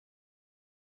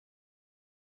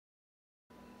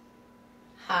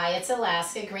Hi, it's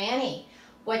Alaska Granny.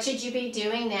 What should you be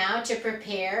doing now to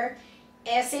prepare?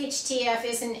 SHTF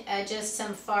isn't just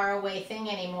some faraway thing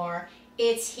anymore.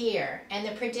 It's here, and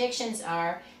the predictions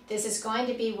are this is going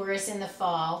to be worse in the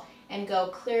fall and go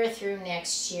clear through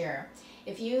next year.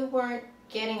 If you weren't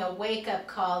getting a wake-up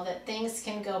call that things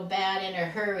can go bad in a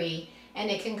hurry,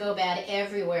 and it can go bad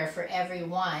everywhere for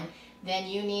everyone, then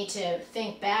you need to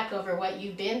think back over what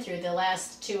you've been through the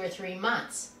last 2 or 3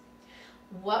 months.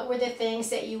 What were the things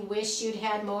that you wished you'd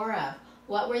had more of?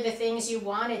 What were the things you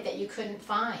wanted that you couldn't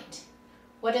find?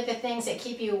 What are the things that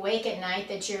keep you awake at night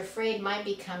that you're afraid might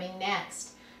be coming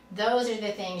next? Those are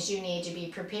the things you need to be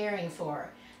preparing for.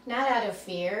 Not out of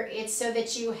fear, it's so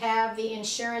that you have the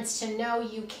insurance to know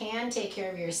you can take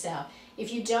care of yourself.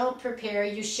 If you don't prepare,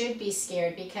 you should be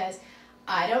scared because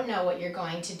I don't know what you're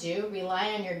going to do. Rely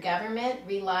on your government,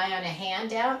 rely on a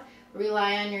handout,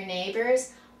 rely on your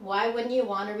neighbors. Why wouldn't you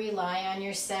want to rely on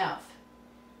yourself?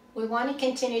 We want to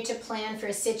continue to plan for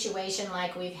a situation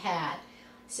like we've had.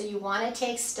 So you want to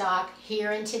take stock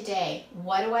here and today.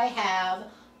 What do I have?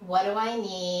 What do I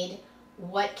need?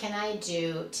 What can I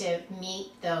do to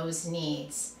meet those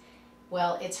needs?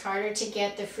 Well, it's harder to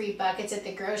get the free buckets at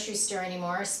the grocery store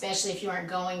anymore, especially if you aren't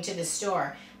going to the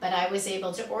store. But I was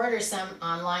able to order some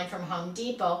online from Home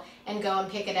Depot and go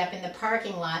and pick it up in the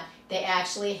parking lot. They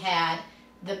actually had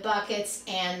the buckets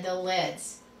and the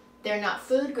lids. They're not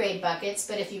food grade buckets,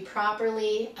 but if you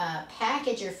properly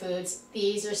package your foods,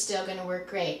 these are still going to work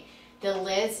great. The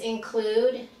lids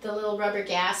include the little rubber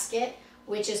gasket,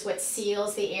 which is what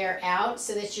seals the air out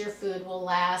so that your food will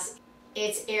last.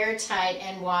 It's airtight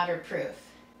and waterproof.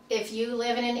 If you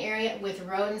live in an area with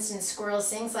rodents and squirrels,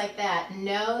 things like that,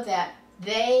 know that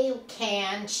they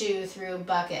can chew through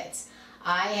buckets.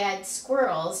 I had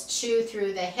squirrels chew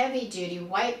through the heavy-duty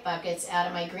white buckets out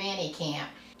of my granny camp.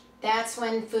 That's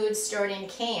when foods stored in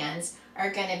cans are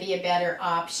going to be a better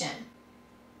option.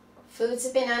 Foods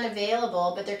have been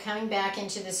unavailable, but they're coming back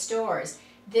into the stores.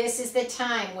 This is the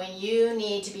time when you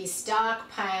need to be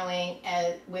stockpiling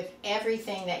with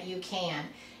everything that you can.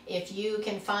 If you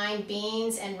can find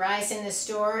beans and rice in the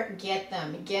store, get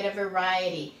them. Get a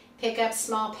variety. Pick up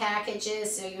small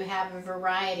packages so you have a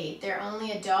variety. They're only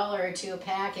 $1 or $2 a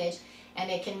package,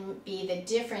 and it can be the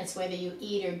difference whether you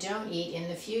eat or don't eat in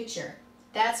the future.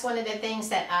 That's one of the things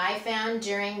that I found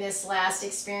during this last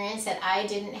experience, that I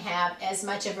didn't have as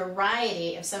much a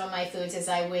variety of some of my foods as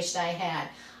I wished I had.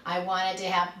 I wanted to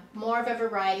have more of a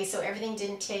variety so everything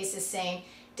didn't taste the same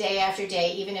day after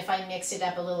day, even if I mixed it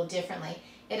up a little differently.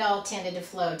 It all tended to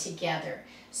flow together.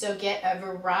 So get a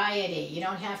variety. You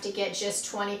don't have to get just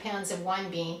 20 pounds of one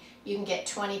bean. You can get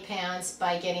 20 pounds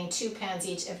by getting 2 pounds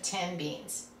each of 10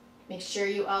 beans. Make sure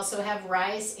you also have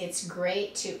rice. It's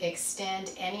great to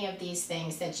extend any of these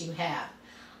things that you have.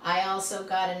 I also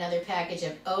got another package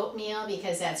of oatmeal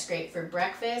because that's great for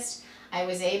breakfast. I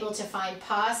was able to find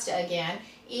pasta again.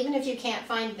 Even if you can't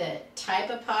find the type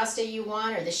of pasta you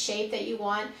want or the shape that you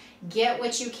want, get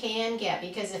what you can get,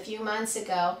 because a few months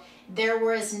ago there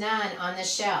was none on the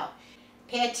shelf.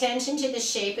 Pay attention to the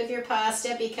shape of your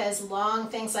pasta, because long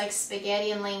things like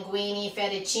spaghetti and linguine,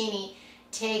 fettuccine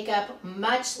take up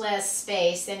much less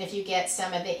space than if you get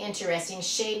some of the interesting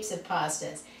shapes of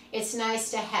pastas. It's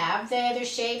nice to have the other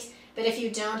shapes, but if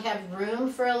you don't have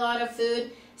room for a lot of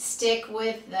food, stick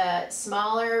with the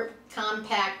smaller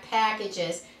compact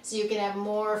packages so you can have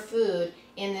more food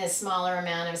in this smaller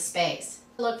amount of space.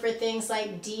 Look for things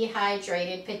like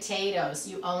dehydrated potatoes.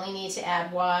 You only need to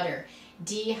add water.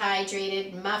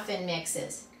 Dehydrated muffin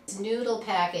mixes, noodle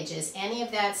packages, any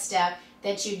of that stuff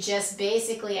that you just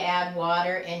basically add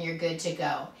water and you're good to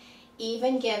go.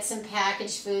 Even get some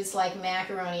packaged foods like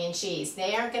macaroni and cheese.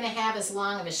 They aren't going to have as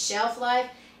long of a shelf life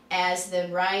as the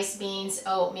rice, beans,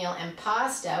 oatmeal, and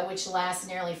pasta, which lasts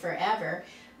nearly forever.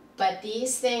 But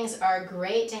these things are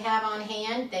great to have on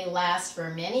hand. They last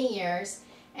for many years,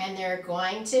 and they're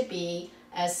going to be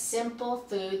a simple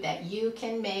food that you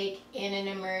can make in an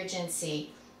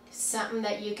emergency. Something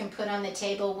that you can put on the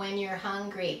table when you're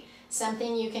hungry.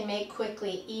 Something you can make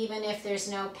quickly even if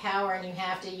there's no power and you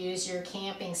have to use your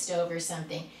camping stove or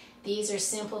something. These are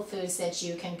simple foods that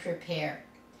you can prepare.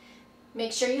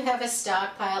 Make sure you have a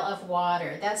stockpile of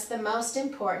water. That's the most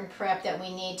important prep that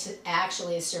we need to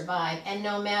actually survive. And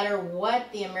no matter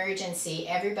what the emergency,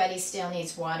 everybody still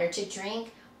needs water to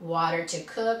drink, water to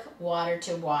cook, water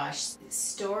to wash.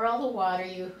 Store all the water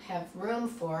you have room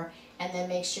for, and then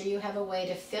make sure you have a way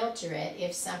to filter it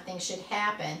if something should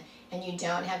happen and you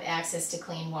don't have access to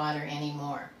clean water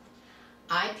anymore.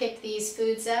 I picked these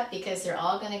foods up because they're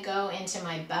all going to go into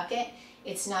my bucket.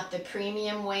 It's not the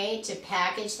premium way to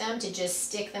package them, to just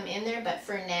stick them in there, but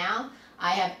for now, I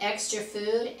have extra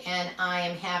food and I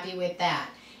am happy with that.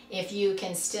 If you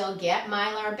can still get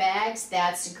Mylar bags,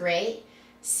 that's great.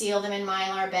 Seal them in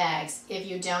Mylar bags. If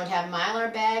you don't have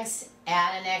Mylar bags,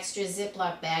 add an extra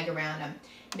Ziploc bag around them.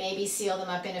 Maybe seal them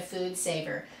up in a food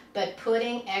saver. But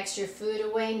putting extra food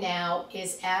away now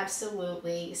is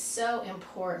absolutely so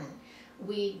important.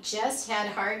 We just had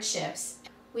hardships.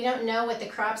 We don't know what the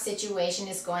crop situation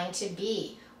is going to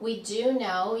be. We do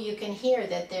know, you can hear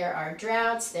that there are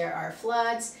droughts, there are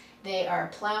floods, they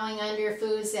are plowing under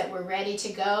foods that were ready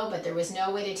to go, but there was no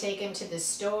way to take them to the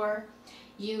store.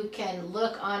 You can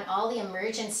look on all the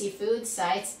emergency food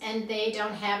sites and they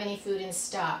don't have any food in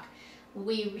stock.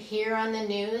 We hear on the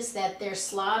news that they're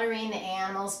slaughtering the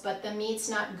animals, but the meat's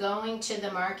not going to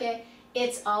the market.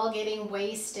 It's all getting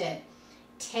wasted.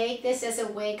 Take this as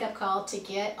a wake-up call to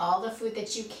get all the food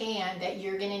that you can that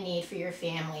you're going to need for your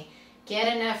family.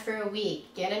 Get enough for a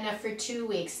week, get enough for 2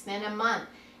 weeks, then a month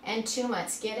and 2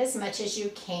 months. Get as much as you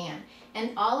can.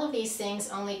 And all of these things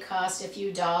only cost a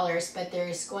few dollars, but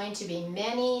there's going to be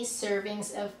many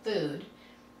servings of food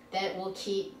that will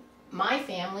keep my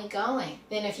family going.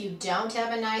 Then if you don't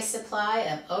have a nice supply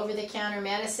of over-the-counter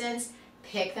medicines,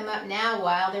 pick them up now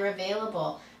while they're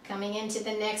available. Coming into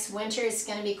the next winter, it's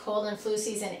going to be cold and flu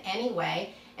season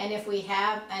anyway, and if we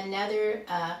have another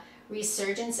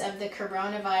resurgence of the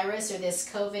coronavirus or this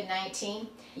COVID-19,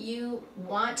 you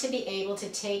want to be able to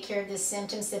take care of the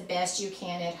symptoms the best you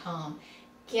can at home.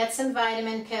 Get some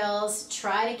vitamin pills,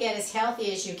 try to get as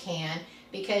healthy as you can,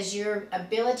 because your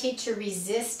ability to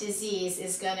resist disease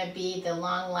is going to be the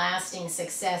long-lasting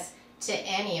success to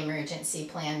any emergency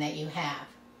plan that you have.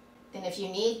 Then if you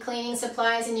need cleaning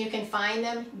supplies and you can find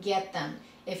them, get them.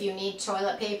 If you need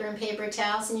toilet paper and paper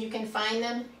towels and you can find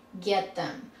them, get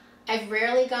them. I've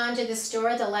rarely gone to the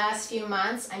store the last few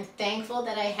months. I'm thankful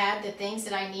that I had the things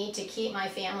that I need to keep my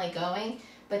family going,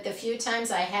 but the few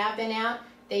times I have been out,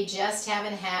 they just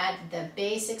haven't had the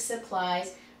basic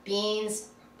supplies, beans,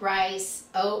 rice,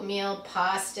 oatmeal,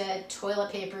 pasta,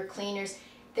 toilet paper, cleaners.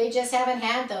 They just haven't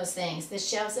had those things. The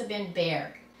shelves have been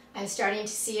bare. I'm starting to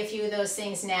see a few of those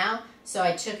things now, so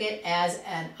I took it as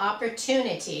an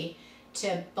opportunity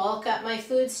to bulk up my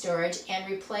food storage and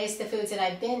replace the foods that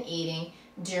I've been eating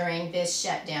during this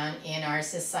shutdown in our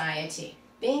society.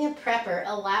 Being a prepper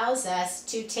allows us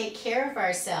to take care of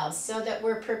ourselves so that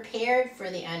we're prepared for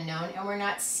the unknown and we're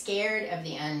not scared of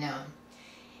the unknown.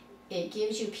 It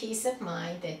gives you peace of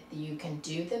mind that you can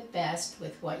do the best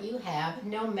with what you have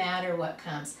no matter what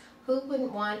comes. Who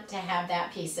wouldn't want to have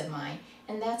that peace of mind?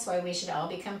 And that's why we should all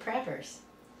become preppers.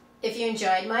 If you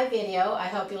enjoyed my video, I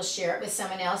hope you'll share it with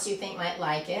someone else you think might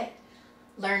like it.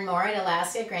 Learn more at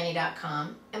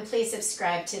alaskagranny.com, and please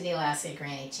subscribe to the Alaska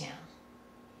Granny channel.